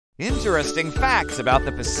Interesting facts about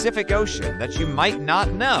the Pacific Ocean that you might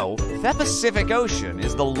not know. The Pacific Ocean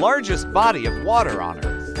is the largest body of water on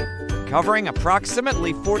Earth, covering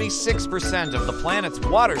approximately 46% of the planet's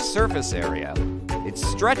water surface area. It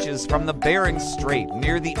stretches from the Bering Strait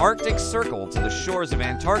near the Arctic Circle to the shores of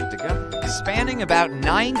Antarctica, spanning about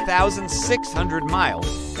 9,600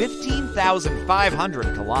 miles,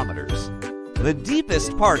 15,500 kilometers. The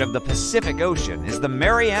deepest part of the Pacific Ocean is the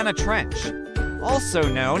Mariana Trench,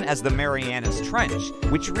 also known as the Marianas Trench,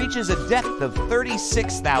 which reaches a depth of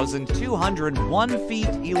 36,201 feet,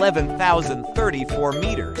 11,034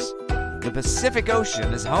 meters. The Pacific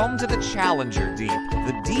Ocean is home to the Challenger Deep,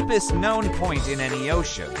 the deepest known point in any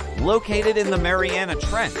ocean, located in the Mariana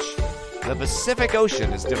Trench. The Pacific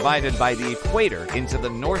Ocean is divided by the equator into the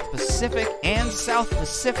North Pacific and South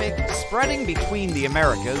Pacific, spreading between the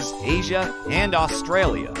Americas, Asia, and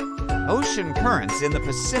Australia. Ocean currents in the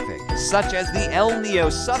Pacific, such as the El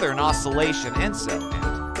Niño Southern Oscillation and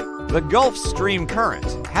the Gulf Stream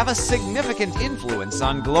current, have a significant influence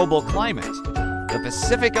on global climate. The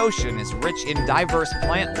Pacific Ocean is rich in diverse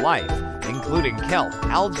plant life, including kelp,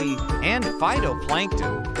 algae, and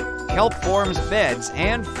phytoplankton. Kelp forms beds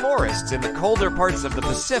and forests in the colder parts of the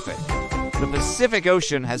Pacific. The Pacific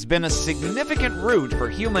Ocean has been a significant route for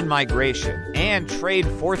human migration and trade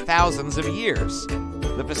for thousands of years.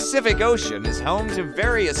 The Pacific Ocean is home to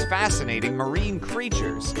various fascinating marine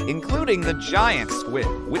creatures, including the giant squid,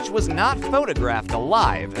 which was not photographed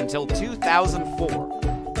alive until 2004.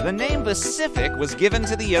 The name Pacific was given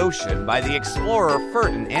to the ocean by the explorer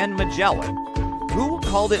Ferdinand and Magellan, who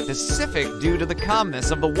called it Pacific due to the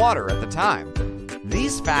calmness of the water at the time.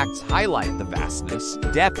 These facts highlight the vastness,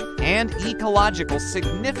 depth, and ecological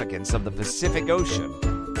significance of the Pacific Ocean,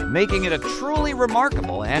 making it a truly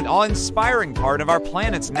remarkable and awe-inspiring part of our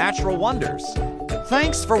planet's natural wonders.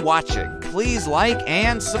 Thanks for watching. Please like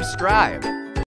and subscribe.